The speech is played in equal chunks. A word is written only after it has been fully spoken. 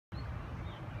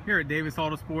Here at Davis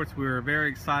AutoSports, we're very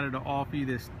excited to offer you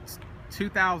this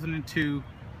 2002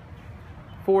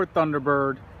 Ford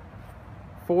Thunderbird,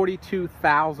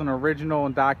 42,000 original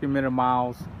and documented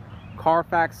miles,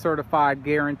 Carfax certified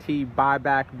guaranteed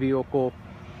buyback vehicle,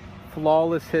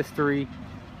 flawless history,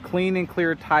 clean and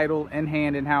clear title in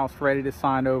hand, in-house, ready to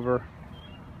sign over.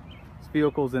 This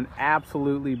vehicle is in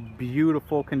absolutely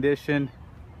beautiful condition,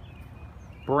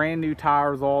 brand new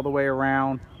tires all the way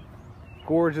around,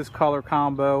 gorgeous color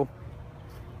combo,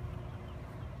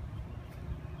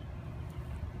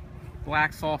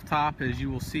 black soft top, as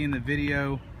you will see in the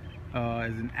video,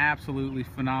 is in absolutely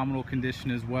phenomenal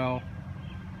condition as well.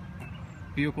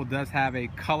 Vehicle does have a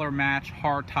color match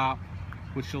hard top,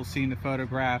 which you'll see in the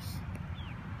photographs.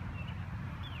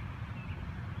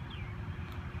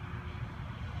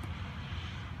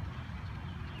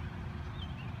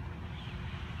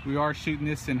 We are shooting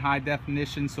this in high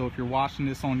definition, so if you're watching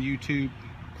this on YouTube,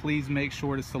 please make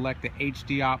sure to select the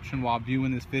HD option while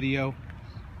viewing this video.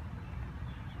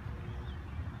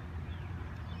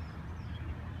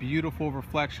 Beautiful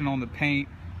reflection on the paint,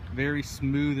 very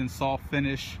smooth and soft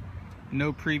finish.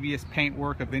 No previous paint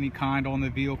work of any kind on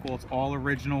the vehicle, it's all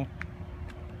original.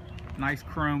 Nice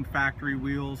chrome factory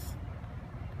wheels.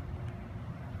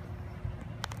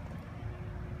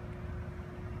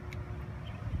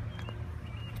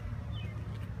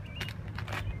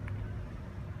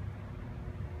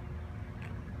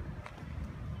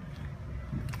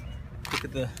 Look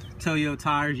at the Toyo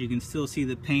tires, you can still see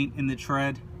the paint in the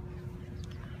tread.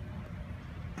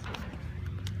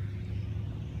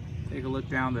 Take a look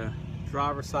down the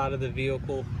driver's side of the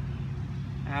vehicle.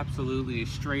 Absolutely as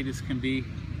straight as can be.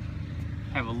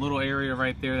 Have a little area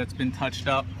right there that's been touched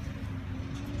up.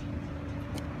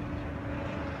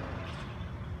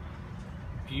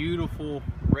 Beautiful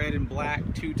red and black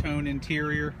two-tone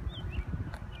interior.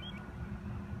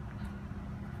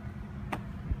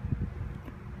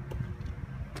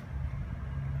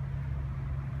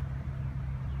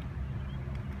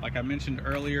 Like I mentioned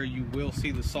earlier, you will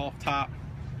see the soft top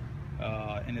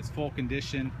in its full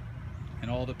condition in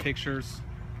all the pictures.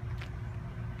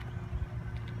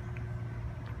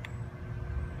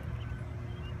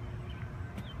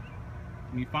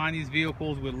 When you find these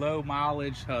vehicles with low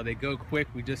mileage, they go quick.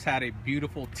 We just had a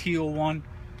beautiful teal one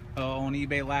on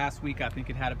eBay last week. I think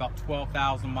it had about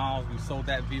 12,000 miles. We sold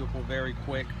that vehicle very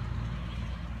quick.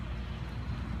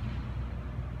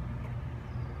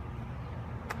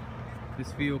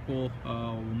 This vehicle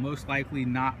will most likely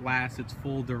not last its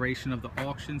full duration of the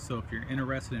auction, so if you're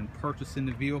interested in purchasing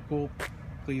the vehicle,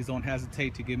 please don't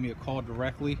hesitate to give me a call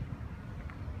directly.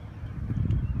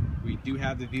 We do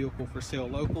have the vehicle for sale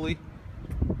locally.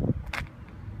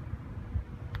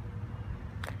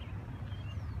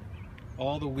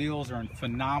 All the wheels are in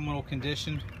phenomenal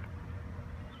condition.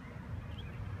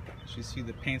 As you see,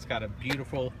 the paint's got a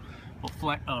beautiful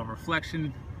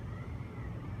reflection.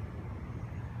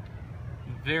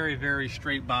 Very, very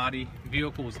straight body.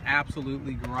 Vehicle was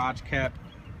absolutely garage kept.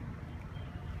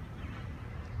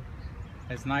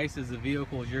 As nice as the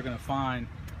vehicle as you're going to find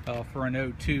for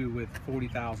an 02 with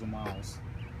 40,000 miles.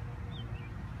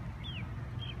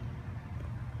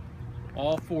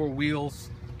 All four wheels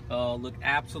look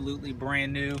absolutely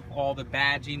brand new. All the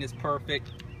badging is perfect.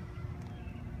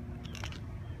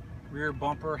 Rear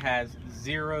bumper has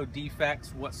zero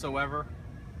defects whatsoever.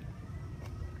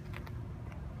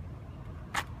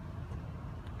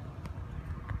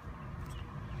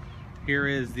 Here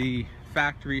is the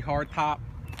factory hardtop.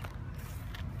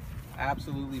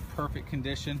 Absolutely perfect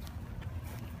condition.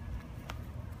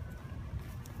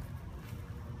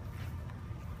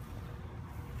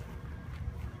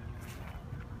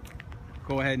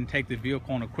 Go ahead and take the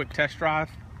vehicle on a quick test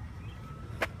drive.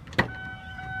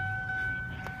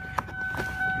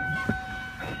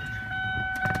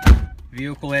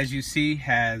 Vehicle, as you see,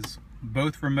 has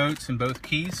both remotes and both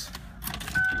keys.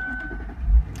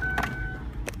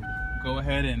 Go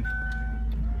ahead and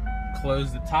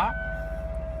close the top.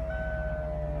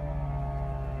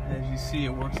 As you see,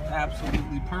 it works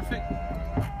absolutely perfect.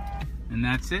 And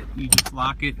that's it. You just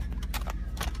lock it.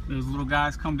 Those little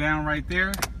guys come down right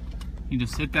there. You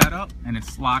just hit that up and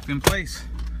it's locked in place.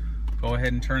 Go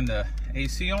ahead and turn the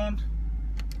AC on.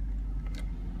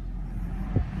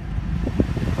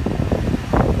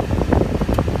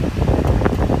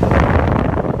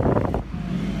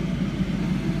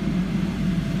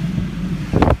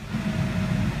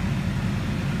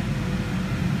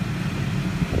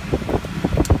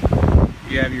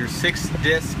 You have your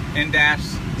 6-disc in-dash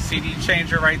CD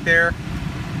changer right there.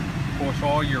 Of course,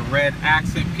 all your red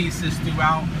accent pieces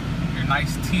throughout. Your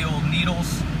nice teal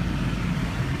needles.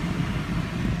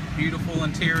 Beautiful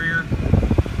interior.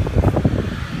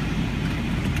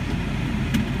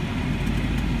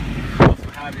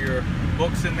 have your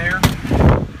books in there.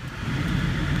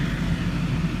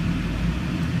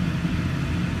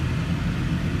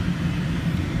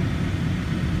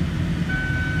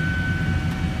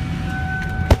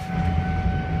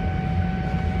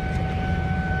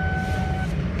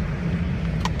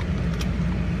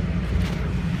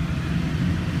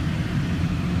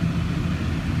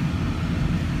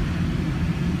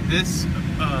 This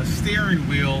steering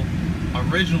wheel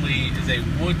originally is a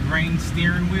wood grain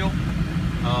steering wheel.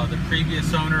 The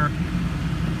previous owner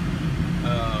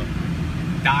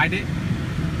dyed it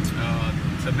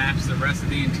to match the rest of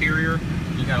the interior.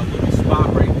 You got a little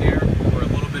spot right there where a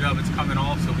little bit of it's coming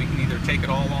off, so we can either take it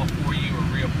all off for you or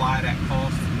reapply it at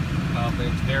cost. But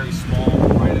it's very small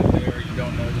right up there, you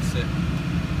don't notice it.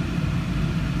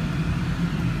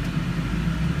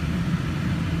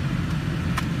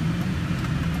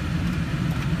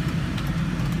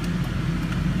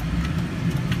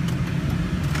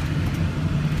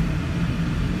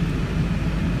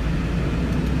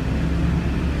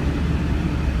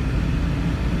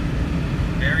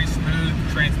 Very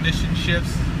smooth transmission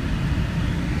shifts.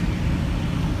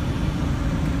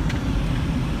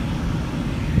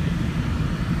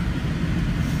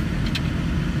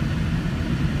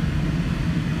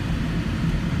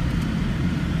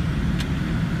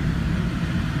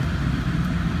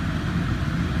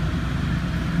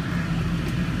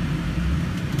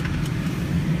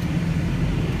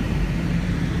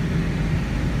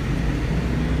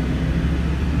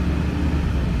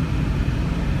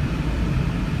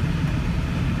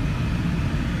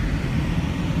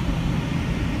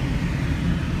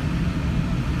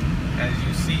 As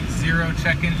you see, zero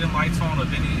check engine lights on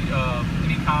of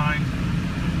any kind.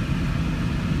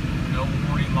 No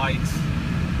warning lights.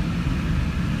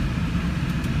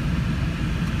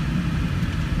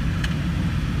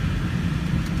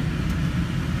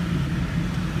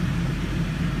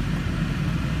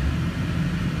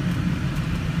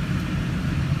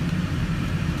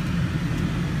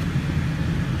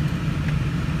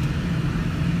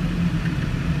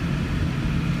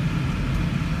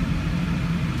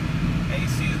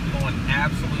 AC is blowing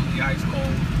absolutely ice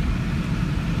cold.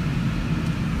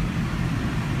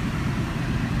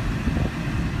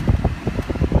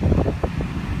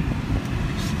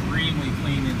 Extremely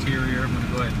clean interior. I'm going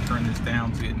to go ahead and turn this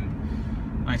down. It's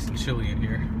getting nice and chilly in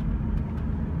here.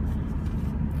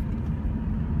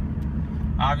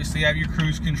 Obviously you have your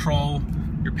cruise control,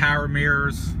 your power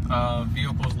mirrors,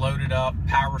 vehicle's loaded up,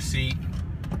 power seat.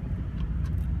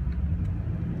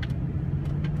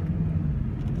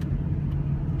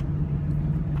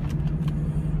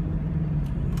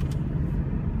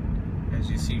 As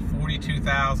you see,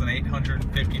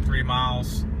 42,853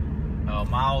 miles.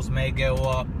 Miles may go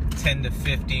up 10 to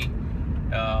 50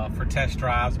 for test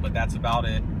drives, but that's about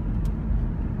it.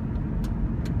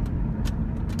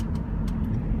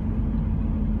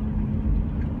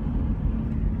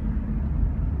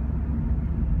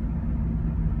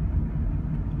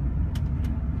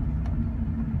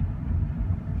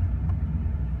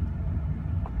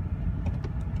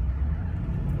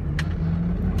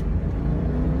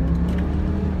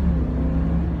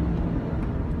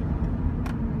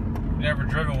 Never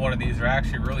driven one of these, are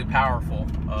actually really powerful.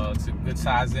 It's a good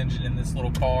sized engine in this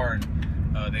little car,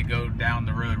 and they go down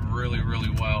the road really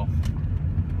well.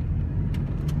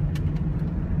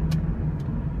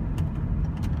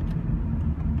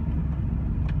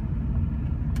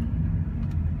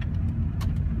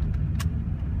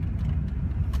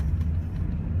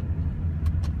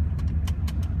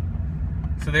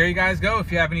 So there you guys go.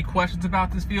 If you have any questions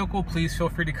about this vehicle, please feel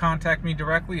free to contact me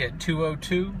directly at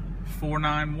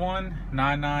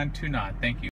 202-491-9929. Thank you.